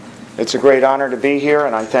It's a great honor to be here,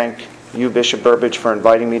 and I thank you, Bishop Burbidge, for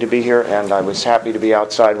inviting me to be here, and I was happy to be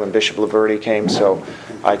outside when Bishop Laverty came, so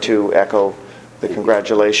I too echo the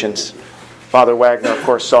congratulations. Father Wagner, of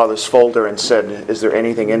course, saw this folder and said, "Is there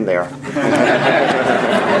anything in there?"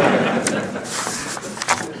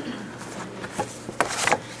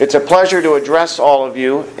 It's a pleasure to address all of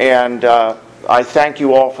you, and I thank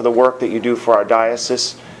you all for the work that you do for our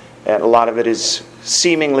diocese, and a lot of it is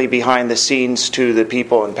seemingly behind the scenes to the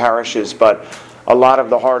people in parishes, but a lot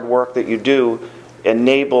of the hard work that you do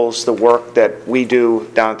enables the work that we do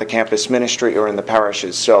down at the campus ministry or in the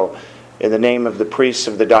parishes. So in the name of the priests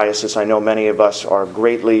of the diocese, I know many of us are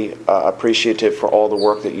greatly appreciative for all the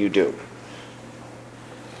work that you do.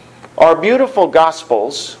 Our beautiful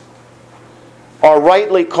Gospels are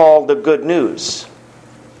rightly called the Good News.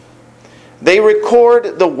 They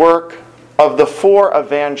record the work of the four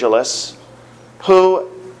evangelists who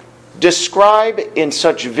describe in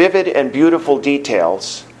such vivid and beautiful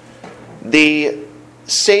details the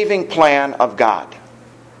saving plan of God,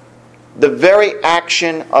 the very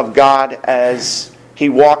action of God as He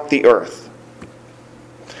walked the earth.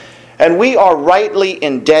 And we are rightly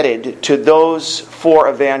indebted to those four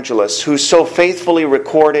evangelists who so faithfully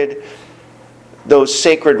recorded those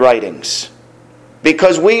sacred writings,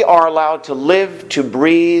 because we are allowed to live, to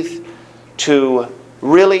breathe, to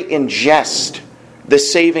really ingest the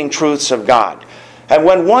saving truths of God. And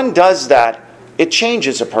when one does that, it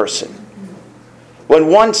changes a person. When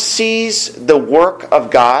one sees the work of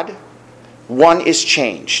God, one is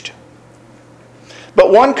changed.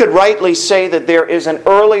 But one could rightly say that there is an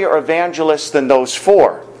earlier evangelist than those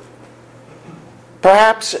four.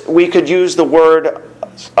 Perhaps we could use the word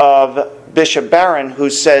of Bishop Barron, who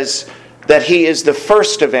says that he is the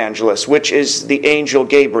first evangelist, which is the angel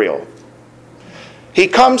Gabriel. He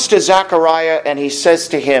comes to Zechariah and he says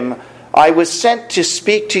to him, "I was sent to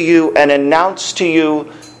speak to you and announce to you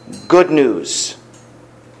good news."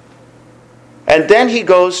 And then he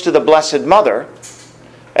goes to the Blessed Mother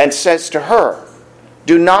and says to her,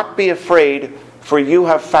 "Do not be afraid, for you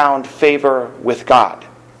have found favor with God."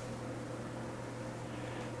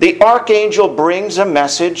 The archangel brings a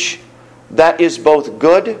message that is both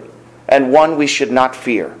good and one we should not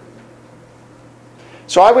fear.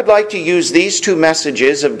 So I would like to use these two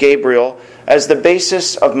messages of Gabriel as the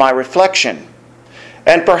basis of my reflection,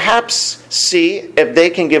 and perhaps see if they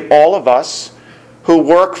can give all of us who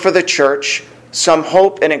work for the church some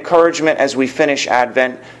hope and encouragement as we finish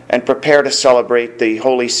Advent and prepare to celebrate the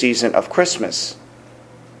holy season of Christmas.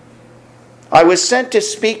 I was sent to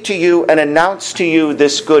speak to you and announce to you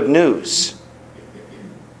this good news.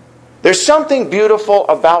 There's something beautiful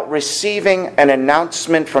about receiving an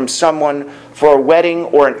announcement from someone for a wedding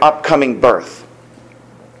or an upcoming birth.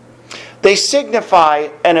 They signify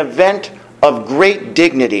an event of great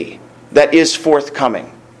dignity that is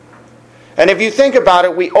forthcoming. And if you think about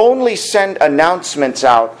it, we only send announcements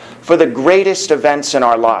out for the greatest events in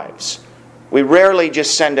our lives. We rarely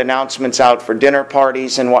just send announcements out for dinner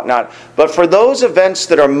parties and whatnot. But for those events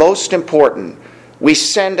that are most important, we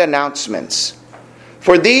send announcements.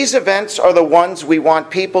 For these events are the ones we want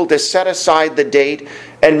people to set aside the date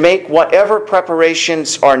and make whatever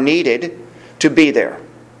preparations are needed to be there.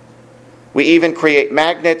 We even create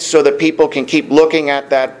magnets so that people can keep looking at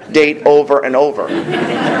that date over and over.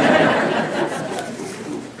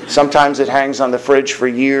 Sometimes it hangs on the fridge for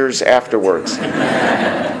years afterwards.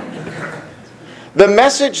 The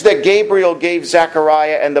message that Gabriel gave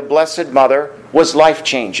Zechariah and the Blessed Mother was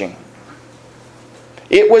life-changing.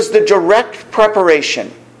 It was the direct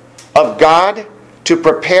preparation of God to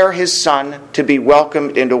prepare His Son to be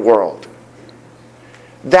welcomed into the world.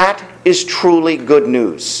 That is truly good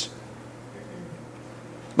news.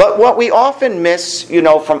 But what we often miss,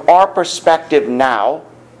 from our perspective now,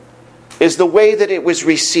 is the way that it was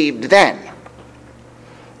received then.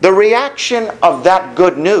 The reaction of that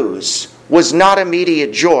good news was not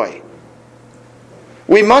immediate joy.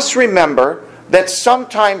 We must remember that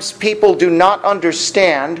sometimes people do not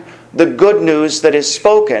understand the good news that is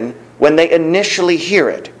spoken when they initially hear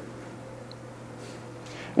it.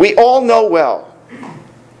 We all know well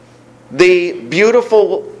the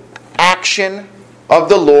beautiful action of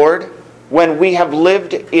the Lord when we have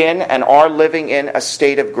lived in and are living in a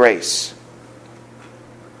state of grace.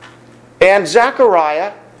 And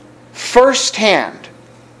Zechariah, firsthand,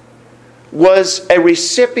 was a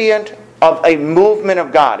recipient of a movement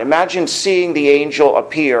of God. Imagine seeing the angel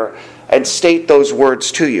appear and state those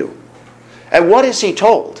words to you. And what is he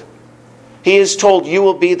told? He is told, "You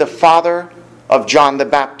will be the father of John the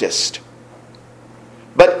Baptist."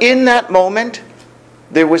 But in that moment,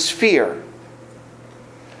 there was fear.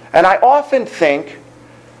 And I often think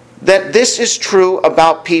that this is true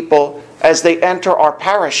about people as they enter our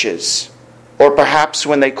parishes, or perhaps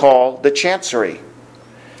when they call the Chancery.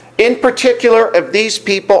 In particular, if these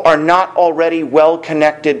people are not already well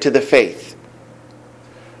connected to the faith.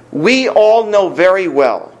 We all know very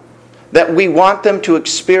well that we want them to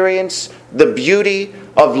experience the beauty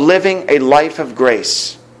of living a life of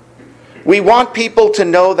grace. We want people to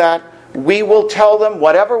know that we will tell them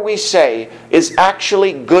whatever we say is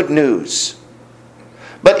actually good news.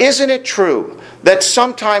 But isn't it true that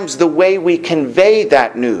sometimes the way we convey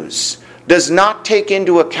that news does not take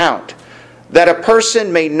into account that a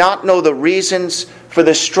person may not know the reasons for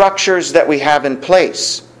the structures that we have in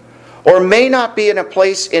place, or may not be in a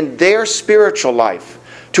place in their spiritual life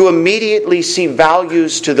to immediately see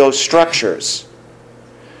values to those structures?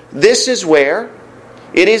 This is where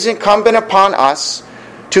it is incumbent upon us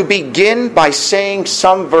to begin by saying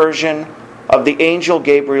some version of the angel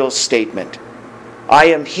Gabriel's statement. I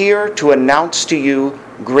am here to announce to you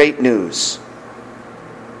great news.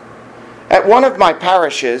 At one of my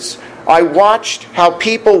parishes, I watched how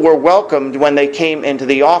people were welcomed when they came into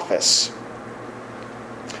the office.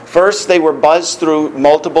 First, they were buzzed through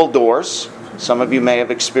multiple doors. Some of you may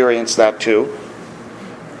have experienced that too.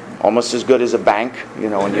 Almost as good as a bank,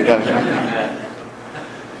 when you got.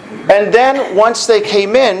 And then once they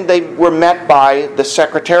came in, they were met by the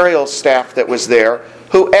secretarial staff that was there,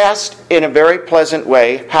 who asked in a very pleasant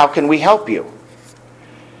way, how can we help you?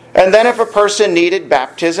 And then if a person needed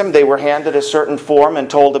baptism, they were handed a certain form and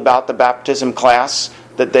told about the baptism class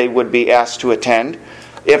that they would be asked to attend.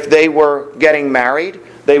 If they were getting married,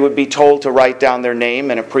 they would be told to write down their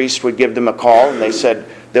name, and a priest would give them a call, and they said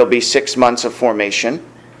there'll be 6 months of formation.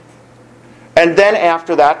 And then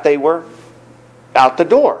after that, they were out the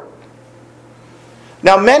door.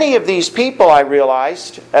 Now, many of these people, I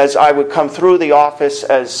realized, as I would come through the office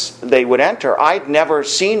as they would enter, I'd never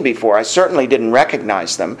seen before. I certainly didn't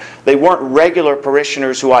recognize them. They weren't regular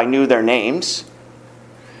parishioners who I knew their names.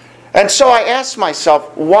 And so I asked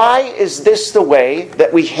myself, why is this the way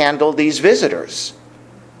that we handle these visitors?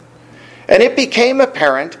 And it became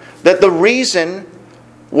apparent that the reason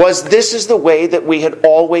was this is the way that we had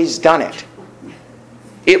always done it.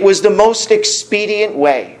 It was the most expedient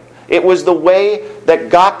way. It was the way that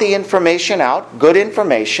got the information out, good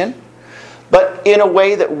information, but in a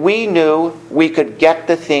way that we knew we could get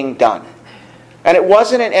the thing done. And it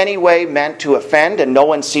wasn't in any way meant to offend, and no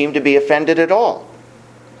one seemed to be offended at all.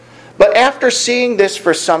 But after seeing this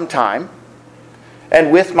for some time,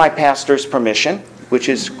 and with my pastor's permission, which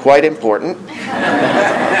is quite important,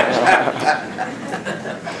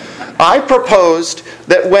 I proposed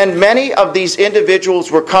that when many of these individuals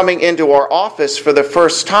were coming into our office for the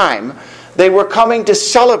first time, they were coming to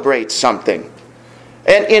celebrate something.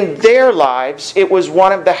 And in their lives, it was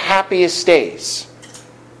one of the happiest days.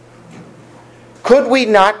 Could we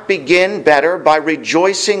not begin better by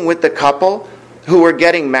rejoicing with the couple who were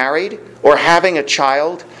getting married or having a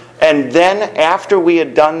child, and then after we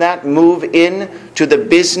had done that, move in to the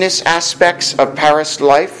business aspects of parish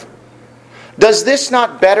life? Does this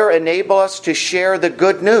not better enable us to share the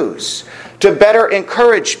good news, to better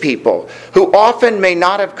encourage people who often may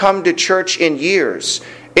not have come to church in years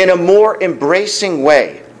in a more embracing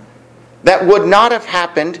way that would not have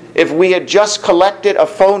happened if we had just collected a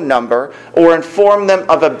phone number or informed them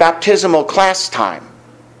of a baptismal class time?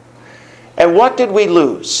 And what did we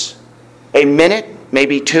lose? A minute,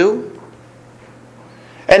 maybe 2?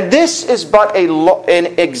 And this is but an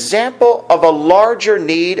example of a larger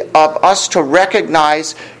need of us to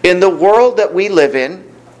recognize in the world that we live in,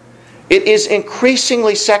 it is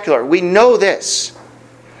increasingly secular. We know this.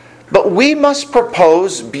 But we must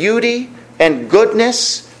propose beauty and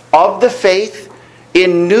goodness of the faith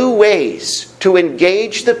in new ways to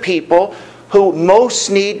engage the people who most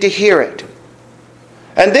need to hear it.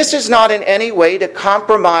 And this is not in any way to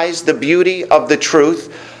compromise the beauty of the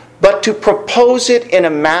truth, but to propose it in a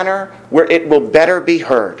manner where it will better be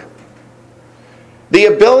heard. The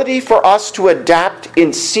ability for us to adapt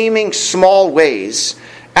in seeming small ways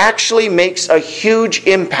actually makes a huge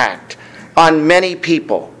impact on many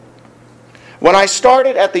people. When I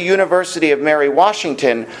started at the University of Mary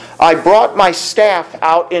Washington, I brought my staff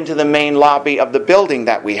out into the main lobby of the building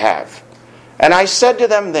that we have. And I said to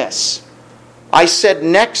them this. I said,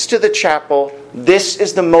 next to the chapel, this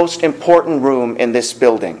is the most important room in this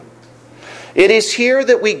building. It is here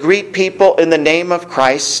that we greet people in the name of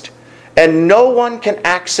Christ, and no one can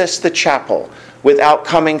access the chapel without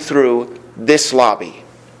coming through this lobby.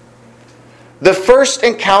 The first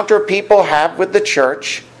encounter people have with the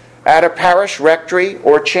church at a parish rectory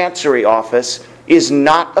or chancery office is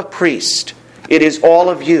not a priest. It is all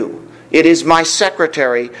of you. It is my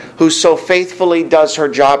secretary who so faithfully does her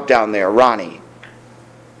job down there, Ronnie.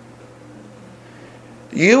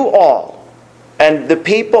 You all and the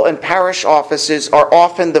people in parish offices are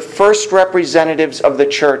often the first representatives of the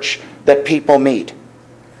church that people meet.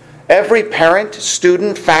 Every parent,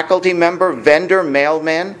 student, faculty member, vendor,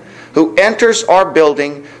 mailman who enters our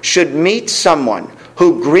building should meet someone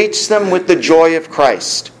who greets them with the joy of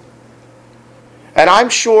Christ. And I'm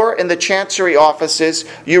sure in the Chancery offices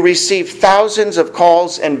you receive thousands of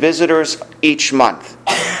calls and visitors each month.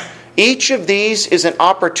 Each of these is an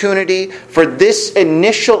opportunity for this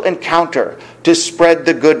initial encounter to spread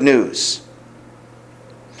the good news.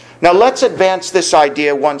 Now let's advance this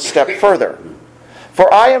idea one step further.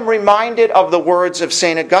 For I am reminded of the words of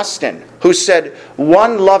St. Augustine, who said,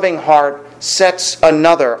 "One loving heart sets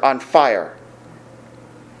another on fire."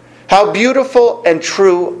 How beautiful and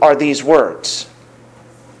true are these words.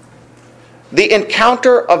 The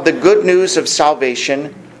encounter of the good news of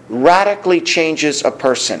salvation radically changes a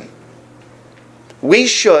person. We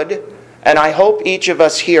should, and I hope each of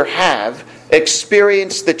us here have,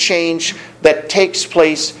 experienced the change that takes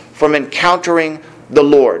place from encountering the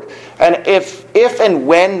Lord. And if and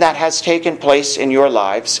when that has taken place in your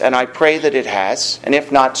lives, and I pray that it has, and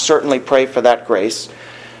if not, certainly pray for that grace,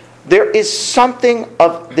 there is something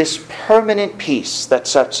of this permanent peace that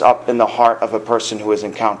sets up in the heart of a person who has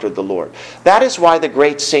encountered the Lord. That is why the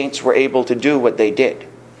great saints were able to do what they did.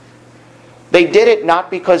 They did it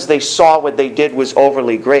not because they saw what they did was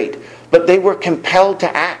overly great, but they were compelled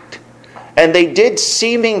to act. And they did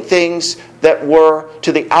seeming things that were,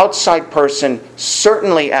 to the outside person,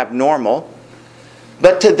 certainly abnormal,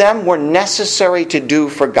 but to them were necessary to do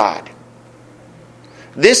for God.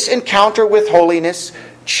 This encounter with holiness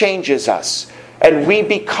changes us, and we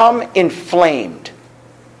become inflamed.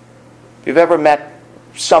 If you've ever met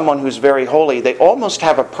someone who's very holy, they almost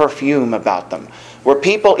have a perfume about them, where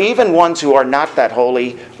people, even ones who are not that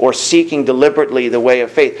holy or seeking deliberately the way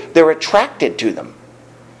of faith, they're attracted to them.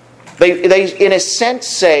 They in a sense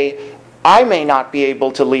say, I may not be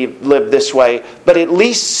able to live this way, but at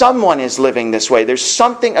least someone is living this way. There's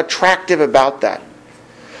something attractive about that.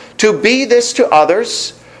 To be this to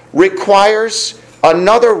others requires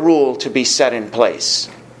another rule to be set in place.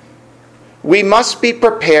 We must be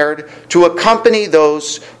prepared to accompany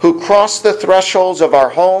those who cross the thresholds of our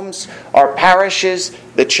homes, our parishes,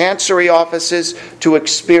 the Chancery offices, to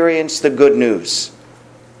experience the good news.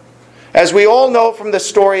 As we all know from the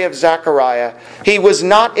story of Zechariah, he was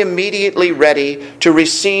not immediately ready to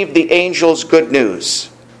receive the angel's good news.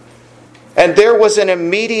 And there was an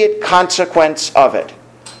immediate consequence of it.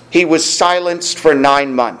 He was silenced for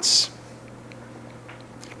 9 months.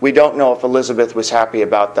 We don't know if Elizabeth was happy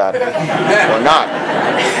about that or not.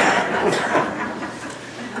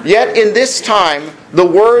 Yet in this time, the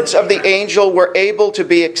words of the angel were able to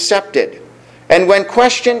be accepted. And when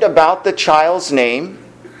questioned about the child's name,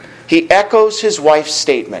 he echoes his wife's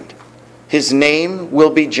statement. His name will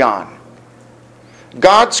be John.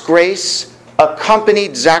 God's grace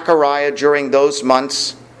accompanied Zechariah during those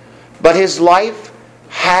months, but his life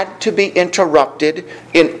had to be interrupted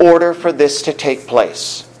in order for this to take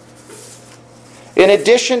place. In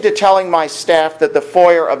addition to telling my staff that the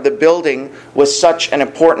foyer of the building was such an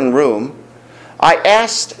important room, I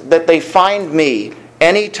asked that they find me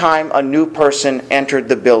anytime a new person entered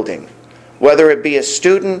the building, whether it be a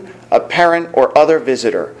student, a parent, or other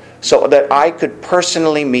visitor, so that I could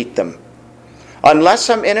personally meet them. Unless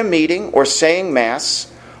I'm in a meeting or saying Mass,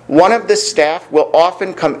 one of the staff will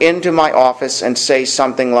often come into my office and say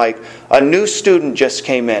something like, "A new student just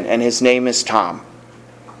came in and his name is Tom."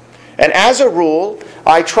 And as a rule,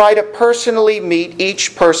 I try to personally meet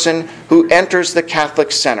each person who enters the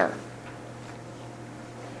Catholic Center.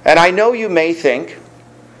 And I know you may think,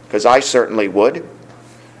 because I certainly would,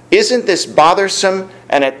 isn't this bothersome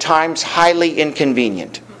and at times highly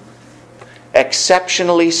inconvenient?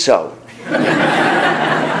 Exceptionally so.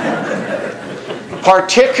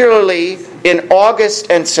 Particularly in August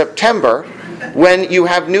and September, when you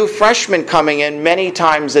have new freshmen coming in many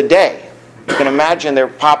times a day. You can imagine they're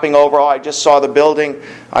popping over, "Oh, I just saw the building,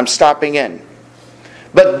 I'm stopping in."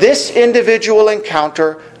 But this individual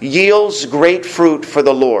encounter yields great fruit for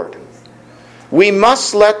the Lord. We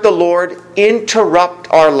must let the Lord interrupt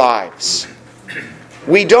our lives.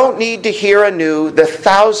 We don't need to hear anew the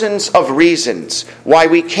thousands of reasons why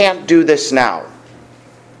we can't do this now,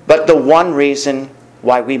 but the one reason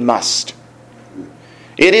why we must.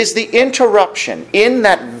 It is the interruption, in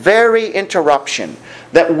that very interruption,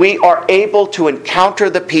 that we are able to encounter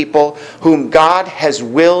the people whom God has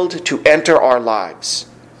willed to enter our lives.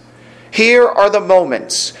 Here are the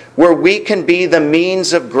moments where we can be the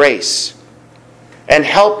means of grace and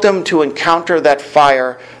help them to encounter that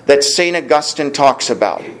fire that St. Augustine talks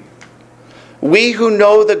about. We who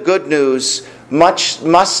know the good news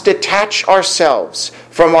must detach ourselves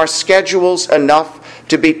from our schedules enough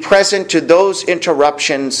to be present to those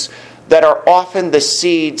interruptions that are often the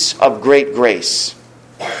seeds of great grace.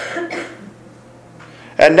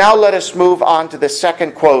 And now let us move on to the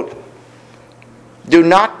second quote. Do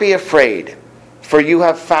not be afraid, for you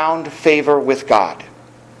have found favor with God.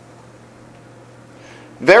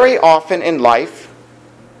 Very often in life,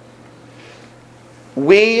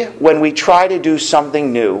 when we try to do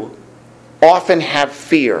something new, often have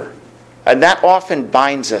fear, and that often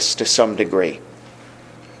binds us to some degree.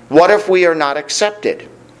 What if we are not accepted?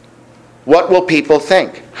 What will people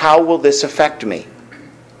think? How will this affect me?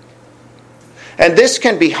 And this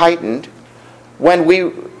can be heightened when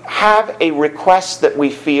we have a request that we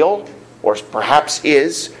feel, or perhaps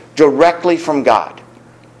is, directly from God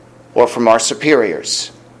or from our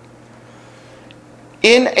superiors.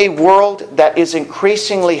 In a world that is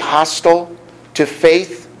increasingly hostile to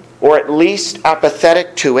faith, or at least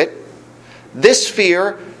apathetic to it, this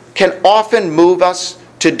fear can often move us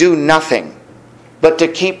to do nothing but to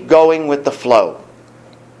keep going with the flow.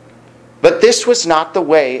 But this was not the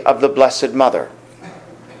way of the Blessed Mother.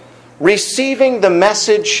 Receiving the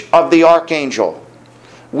message of the Archangel,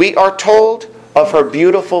 we are told of her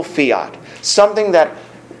beautiful fiat, something that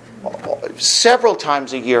several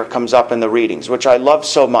times a year comes up in the readings, which I love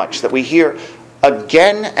so much, that we hear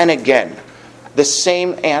again and again the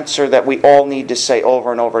same answer that we all need to say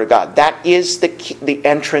over and over to God. That is the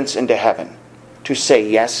entrance into heaven, to say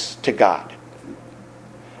yes to God.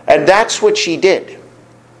 And that's what she did.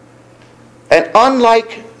 And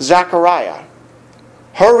unlike Zechariah,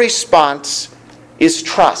 her response is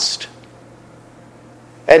trust.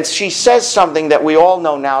 And she says something that we all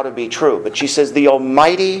know now to be true, but she says, the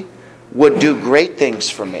Almighty would do great things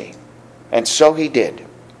for me. And so he did.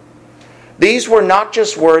 These were not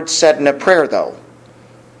just words said in a prayer, though.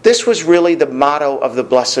 This was really the motto of the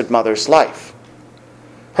Blessed Mother's life.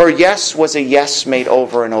 Her yes was a yes made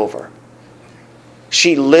over and over.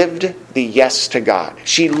 She lived the yes to God.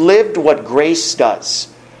 She lived what grace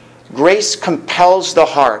does. Grace compels the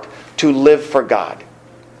heart to live for God.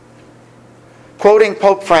 Quoting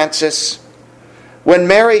Pope Francis, when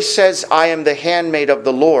Mary says, I am the handmaid of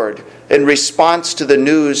the Lord, in response to the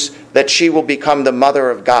news that she will become the mother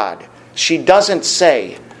of God, she doesn't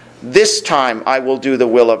say, this time I will do the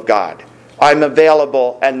will of God. I'm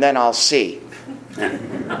available and then I'll see.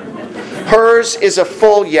 Hers is a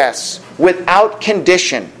full yes, without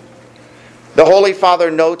condition. The Holy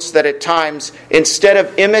Father notes that at times, instead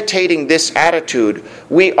of imitating this attitude,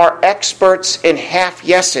 we are experts in half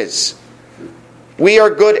yeses. We are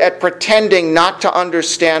good at pretending not to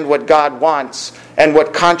understand what God wants and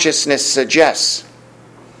what consciousness suggests.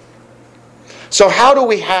 So how do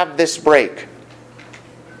we have this break?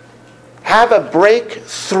 Have a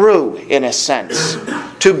breakthrough, in a sense.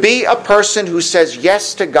 To be a person who says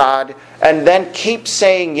yes to God and then keep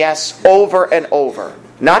saying yes over and over.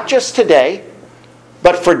 Not just today,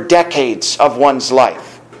 but for decades of one's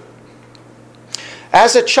life.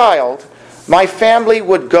 As a child, my family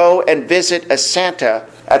would go and visit a Santa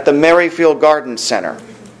at the Merrifield Garden Center.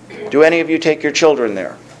 Do any of you take your children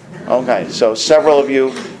there? Okay, so several of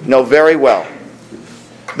you know very well.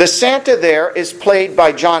 The Santa there is played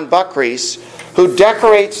by John Buckreese, who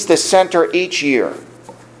decorates the center each year.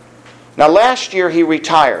 Now last year he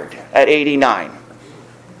retired at 89.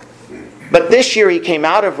 But this year he came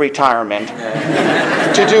out of retirement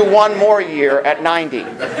to do one more year at 90.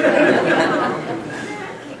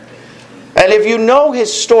 And if you know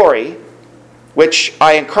his story, which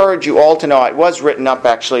I encourage you all to know, it was written up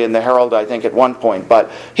actually in the Herald, I think, at one point, but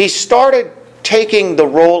he started taking the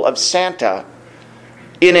role of Santa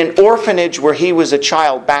in an orphanage where he was a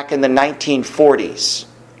child back in the 1940s.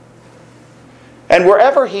 And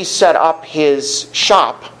wherever he set up his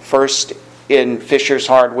shop, first in Fisher's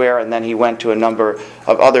Hardware, and then he went to a number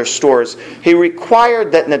of other stores, he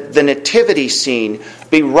required that the nativity scene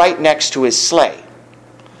be right next to his sleigh.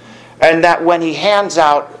 And that when he hands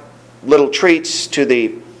out little treats to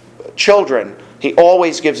the children, he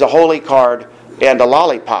always gives a holy card and a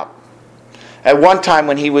lollipop. At one time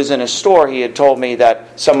when he was in a store, he had told me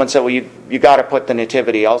that someone said, well, you got to put the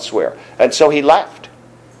nativity elsewhere. And so he left.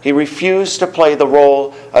 He refused to play the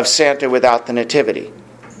role of Santa without the nativity.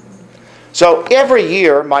 So every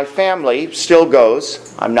year, my family still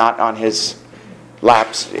goes. I'm not on his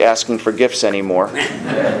laps asking for gifts anymore.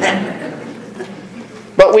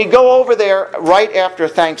 But we go over there right after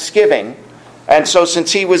Thanksgiving, And so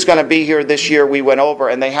since he was going to be here this year, we went over,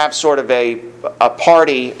 and they have sort of a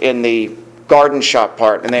party in the garden shop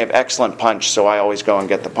part, and they have excellent punch, so I always go and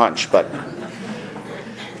get the punch. But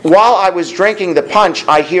while I was drinking the punch,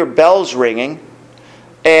 I hear bells ringing,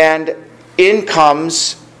 and in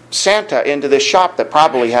comes Santa into this shop that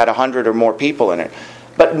probably had 100 or more people in it.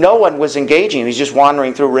 But no one was engaging. He was just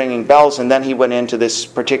wandering through ringing bells, and then he went into this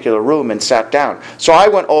particular room and sat down. So I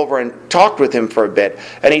went over and talked with him for a bit,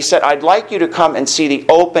 and he said, I'd like you to come and see the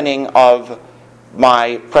opening of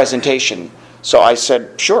my presentation. So I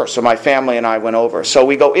said, sure. So my family and I went over. So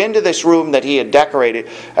we go into this room that he had decorated,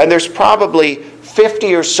 and there's probably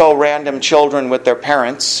 50 or so random children with their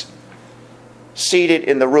parents seated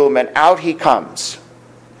in the room, and out he comes.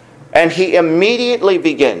 And he immediately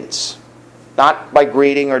begins, not by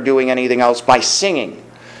greeting or doing anything else, by singing.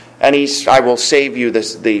 And I will save you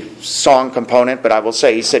the song component, but I will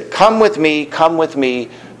say, he said, come with me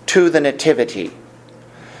to the nativity.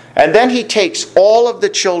 And then he takes all of the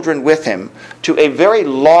children with him to a very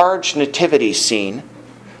large nativity scene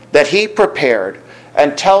that he prepared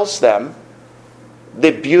and tells them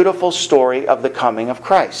the beautiful story of the coming of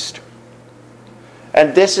Christ.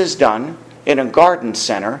 And this is done in a garden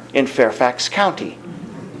center in Fairfax County.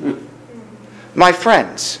 My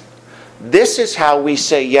friends, this is how we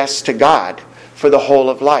say yes to God for the whole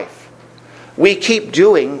of life. We keep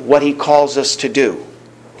doing what he calls us to do.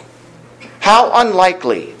 How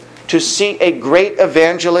unlikely to see a great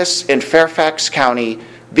evangelist in Fairfax County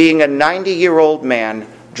being a 90-year-old man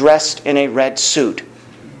dressed in a red suit.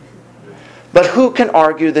 But who can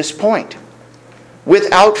argue this point?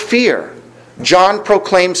 Without fear, John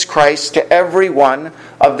proclaims Christ to every one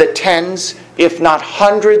of the tens, if not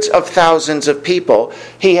hundreds of thousands of people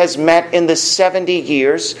he has met in the 70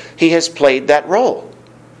 years he has played that role.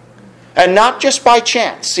 And not just by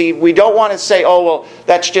chance. See, we don't want to say, oh, well,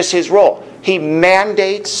 that's just his role. He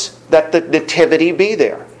mandates that the nativity be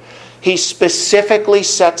there. He specifically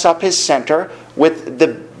sets up his center with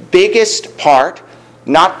the biggest part,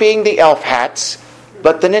 not being the elf hats,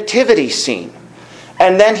 but the nativity scene.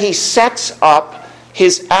 And then he sets up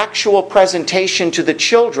his actual presentation to the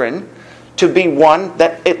children to be one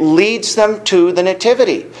that it leads them to the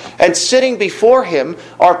nativity. And sitting before him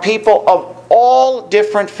are people of all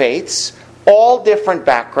different faiths, all different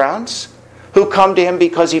backgrounds, who come to him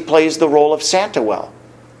because he plays the role of Santa well.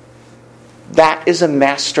 That is a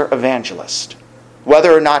master evangelist,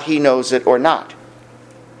 whether or not he knows it or not.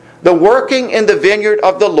 The working in the vineyard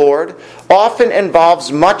of the Lord often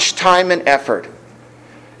involves much time and effort.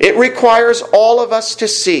 It requires all of us to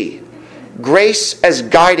see grace as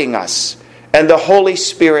guiding us and the Holy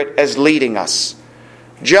Spirit as leading us,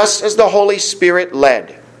 just as the Holy Spirit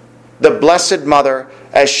led the Blessed Mother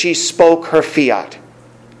as she spoke her fiat.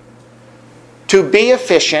 To be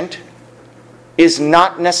efficient is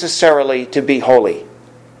not necessarily to be holy.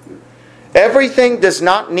 Everything does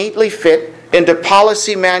not neatly fit into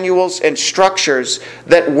policy manuals and structures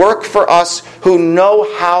that work for us who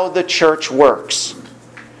know how the church works.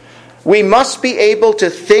 We must be able to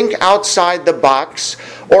think outside the box,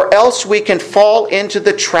 or else we can fall into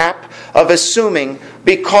the trap of assuming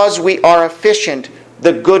because we are efficient,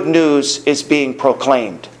 the good news is being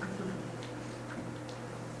proclaimed.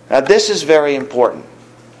 Now, this is very important.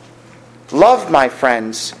 Love, my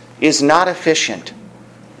friends, is not efficient.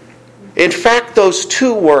 In fact, those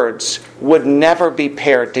two words would never be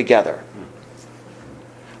paired together.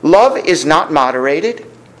 Love is not moderated,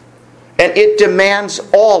 and it demands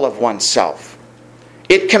all of oneself.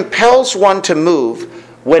 It compels one to move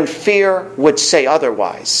when fear would say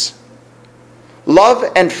otherwise. Love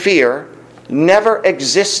and fear never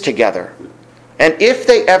exist together, and if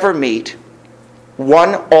they ever meet,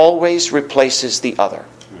 one always replaces the other.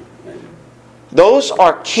 Those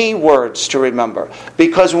are key words to remember,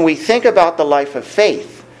 because when we think about the life of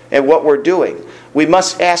faith and what we're doing, we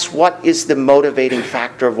must ask, what is the motivating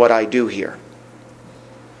factor of what I do here?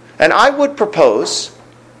 And I would propose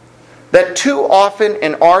that too often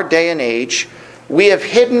in our day and age, we have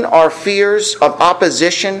hidden our fears of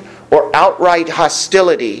opposition or outright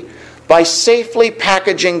hostility by safely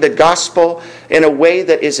packaging the gospel in a way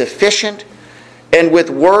that is efficient and with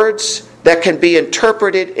words that can be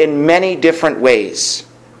interpreted in many different ways.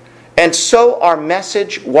 And so our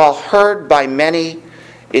message, while heard by many,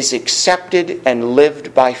 is accepted and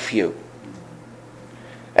lived by few.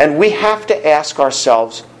 And we have to ask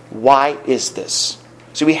ourselves, why is this?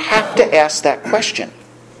 So we have to ask that question.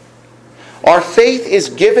 Our faith is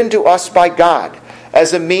given to us by God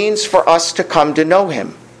as a means for us to come to know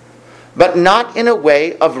Him, but not in a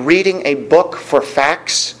way of reading a book for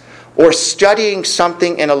facts or studying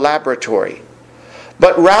something in a laboratory,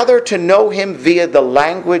 but rather to know him via the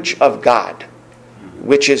language of God,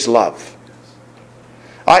 which is love.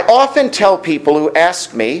 I often tell people who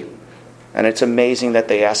ask me, and it's amazing that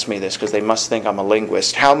they ask me this because they must think I'm a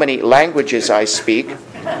linguist, how many languages I speak,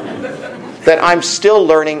 that I'm still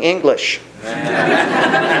learning English.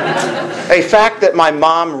 A fact that my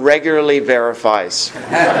mom regularly verifies.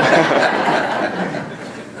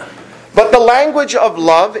 But the language of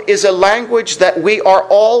love is a language that we are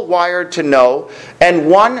all wired to know, and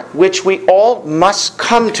one which we all must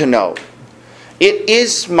come to know. It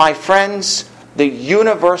is, my friends, the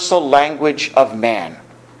universal language of man.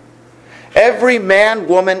 Every man,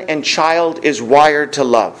 woman, and child is wired to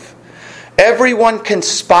love. Everyone can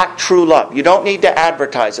spot true love. You don't need to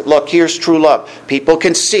advertise it. Look, here's true love. People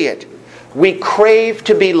can see it. We crave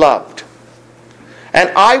to be loved. And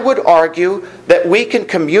I would argue that we can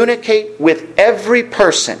communicate with every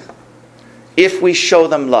person if we show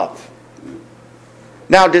them love.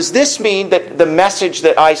 Now, does this mean that the message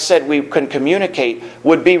that I said we can communicate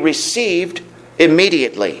would be received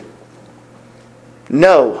immediately?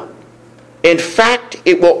 No. In fact,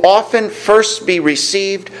 it will often first be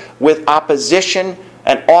received with opposition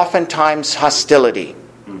and oftentimes hostility.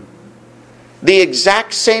 The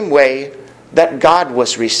exact same way that God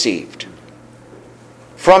was received.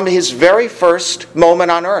 From his very first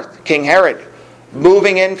moment on earth, King Herod,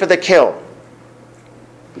 moving in for the kill.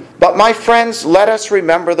 But my friends, let us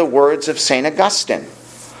remember the words of St. Augustine.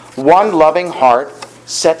 One loving heart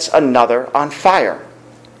sets another on fire.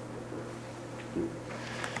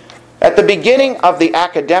 At the beginning of the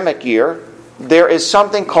academic year, there is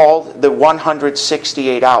something called the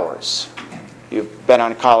 168 hours. You've been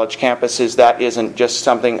on college campuses. That isn't just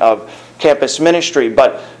something of campus ministry,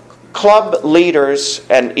 but club leaders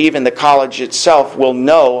and even the college itself will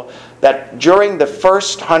know that during the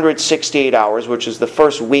first 168 hours, which is the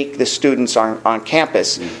first week the students are on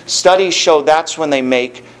campus, studies show that's when they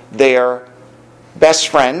make their best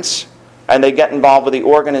friends, and they get involved with the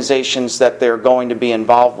organizations that they're going to be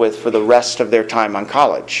involved with for the rest of their time on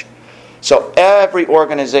college. So every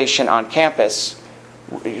organization on campus,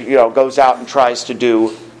 goes out and tries to do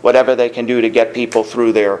whatever they can do to get people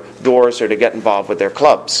through their doors or to get involved with their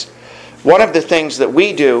clubs. One of the things that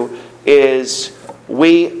we do is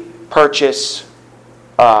we purchase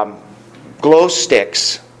glow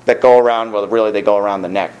sticks that go around, well, really they go around the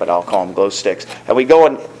neck, but I'll call them glow sticks. And we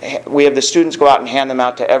have the students go out and hand them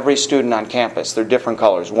out to every student on campus. They're different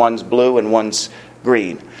colors. One's blue and one's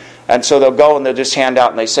green. And so they'll go and they'll just hand out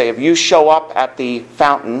and they say, if you show up at the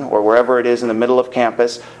fountain or wherever it is in the middle of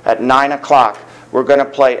campus at 9 o'clock, we're going to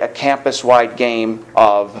play a campus-wide game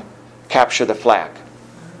of Capture the Flag.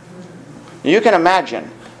 You can imagine,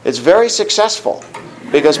 it's very successful.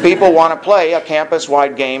 Because people want to play a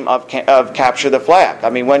campus-wide game of Capture the Flag. I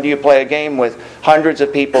mean, when do you play a game with hundreds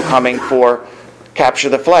of people coming for Capture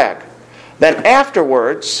the Flag? Then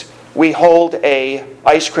afterwards, we hold a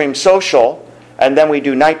ice cream social, and then we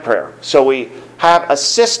do night prayer. So we have a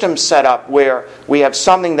system set up where we have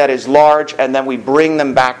something that is large, and then we bring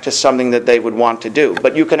them back to something that they would want to do.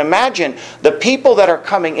 But you can imagine the people that are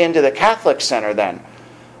coming into the Catholic Center then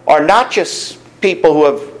are not just people who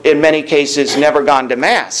have, in many cases, never gone to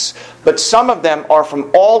Mass. But some of them are from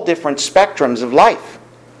all different spectrums of life.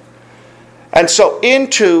 And so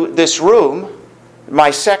into this room, my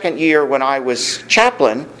second year when I was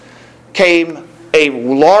chaplain, came a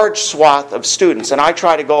large swath of students. And I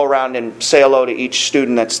try to go around and say hello to each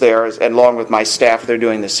student that's there, and along with my staff, they're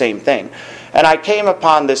doing the same thing. And I came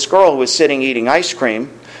upon this girl who was sitting eating ice cream.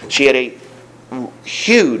 She had a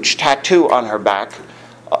huge tattoo on her back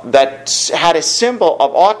that had a symbol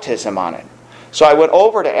of autism on it. So I went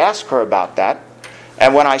over to ask her about that,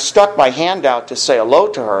 and when I stuck my hand out to say hello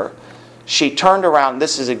to her, she turned around.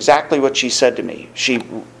 This is exactly what she said to me. She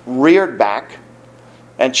reared back,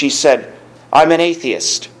 and she said, I'm an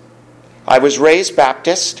atheist. I was raised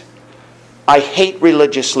Baptist. I hate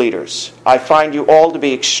religious leaders. I find you all to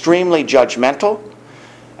be extremely judgmental,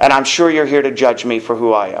 and I'm sure you're here to judge me for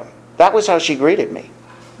who I am. That was how she greeted me.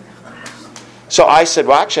 So I said,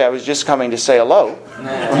 well, actually, I was just coming to say hello.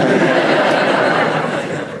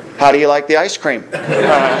 How do you like the ice cream?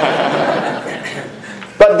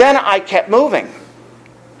 But then I kept moving.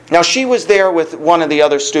 Now, she was there with one of the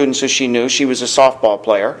other students who she knew. She was a softball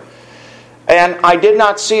player. And I did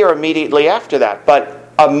not see her immediately after that. But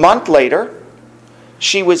a month later,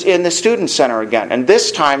 she was in the student center again. And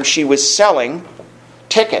this time, she was selling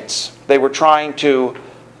tickets. They were trying to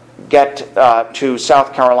get to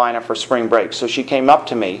South Carolina for spring break. So she came up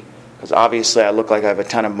to me, because obviously I look like I have a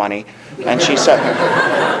ton of money, and she said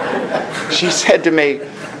to me,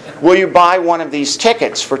 will you buy one of these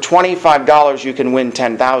tickets? For $25 you can win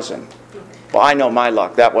 $10,000. Well, I know my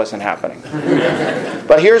luck. That wasn't happening.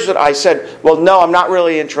 But here's what I said. Well, no, I'm not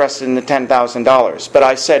really interested in the $10,000. But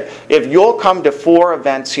I said, if you'll come to 4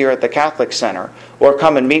 events here at the Catholic Center, or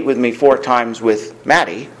come and meet with me 4 times with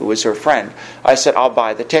Maddie, who was her friend, I said, I'll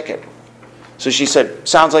buy the ticket. So she said,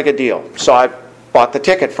 sounds like a deal. So I bought the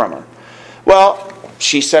ticket from her. Well,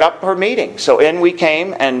 she set up her meeting. So in we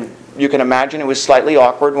came, and you can imagine it was slightly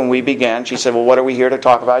awkward when we began. She said, well, what are we here to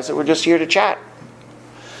talk about? I said, we're just here to chat.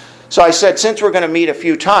 So I said, since we're going to meet a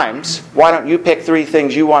few times, why don't you pick 3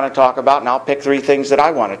 things you want to talk about, and I'll pick 3 things that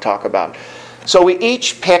I want to talk about. So we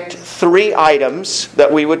each picked 3 items that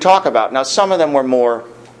we would talk about. Now, some of them were more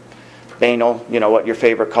banal, what your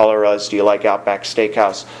favorite color is, do you like Outback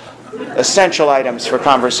Steakhouse? Essential items for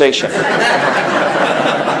conversation.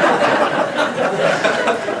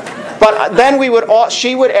 But then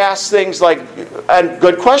she would ask things like, and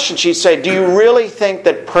good question, she'd say, do you really think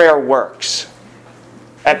that prayer works?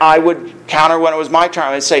 And I would counter when it was my turn.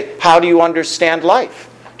 I'd say, how do you understand life?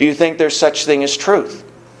 Do you think there's such thing as truth?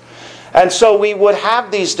 And so we would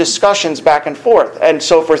have these discussions back and forth. And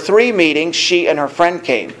so for 3 meetings, she and her friend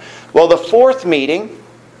came. Well, the 4th meeting,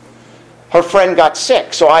 her friend got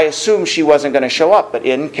sick. So I assumed she wasn't going to show up. But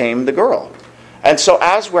in came the girl. And so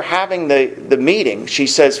as we're having the meeting, she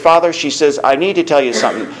says, Father, she says, I need to tell you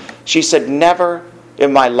something. She said, never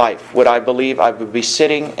in my life would I believe I would be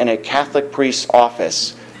sitting in a Catholic priest's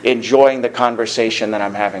office enjoying the conversation that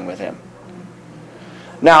I'm having with him.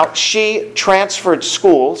 Now, she transferred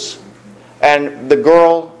schools, and the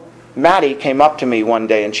girl, Maddie, came up to me one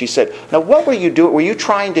day and she said, now what were you doing? Were you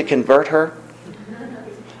trying to convert her?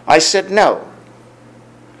 I said, no.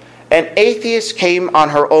 An atheist came on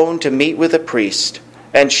her own to meet with a priest,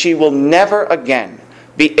 and she will never again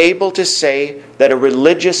be able to say that a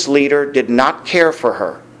religious leader did not care for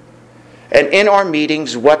her. And in our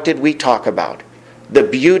meetings, what did we talk about? The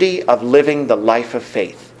beauty of living the life of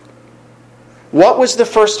faith. What was the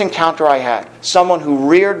first encounter I had? Someone who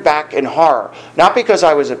reared back in horror. Not because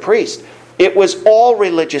I was a priest. It was all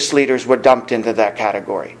religious leaders were dumped into that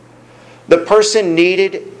category. The person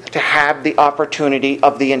needed to have the opportunity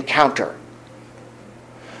of the encounter.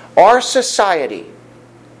 Our society,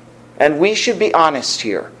 and we should be honest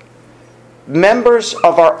here, members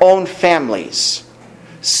of our own families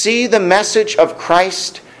see the message of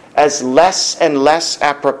Christ as less and less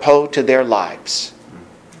apropos to their lives.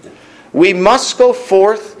 We must go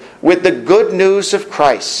forth with the good news of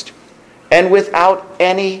Christ and without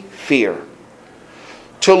any fear.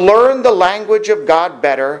 To learn the language of God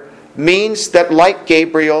better means that, like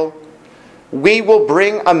Gabriel, we will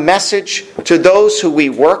bring a message to those who we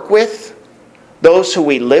work with, those who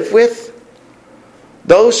we live with,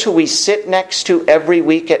 those who we sit next to every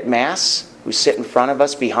week at Mass, who sit in front of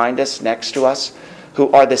us, behind us, next to us, who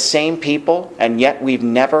are the same people, and yet we've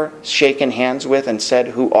never shaken hands with and said,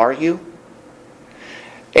 who are you?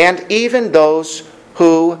 And even those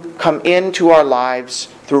who come into our lives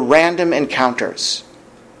through random encounters.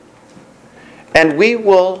 And we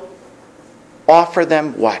will offer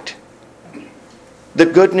them what? The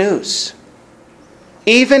good news.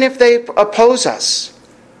 Even if they oppose us.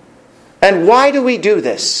 And why do we do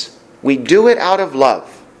this? We do it out of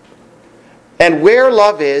love. And where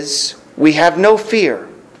love is, we have no fear.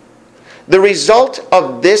 The result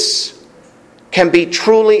of this can be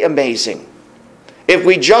truly amazing. If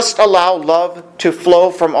we just allow love to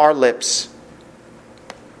flow from our lips.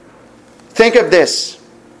 Think of this.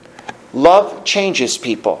 Love changes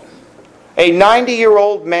people. A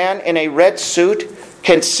 90-year-old man in a red suit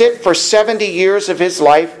can sit for 70 years of his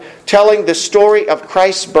life telling the story of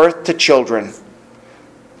Christ's birth to children.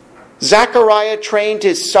 Zechariah trained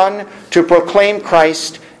his son to proclaim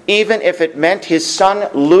Christ, even if it meant his son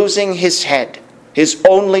losing his head, his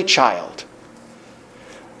only child.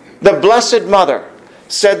 The Blessed Mother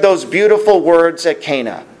said those beautiful words at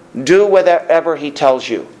Cana, do whatever he tells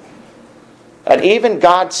you. And even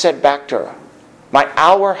God said back to her, my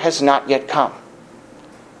hour has not yet come.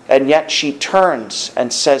 And yet she turns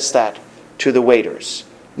and says that to the waiters,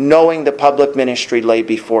 knowing the public ministry lay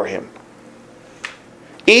before him.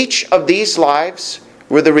 Each of these lives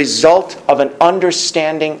were the result of an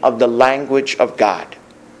understanding of the language of God.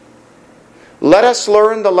 Let us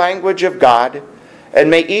learn the language of God, and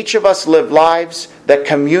may each of us live lives that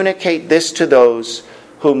communicate this to those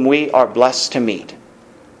whom we are blessed to meet.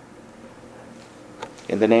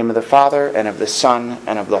 In the name of the Father, and of the Son,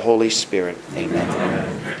 and of the Holy Spirit. Amen.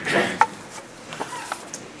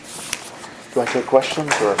 Do I take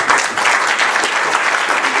questions or?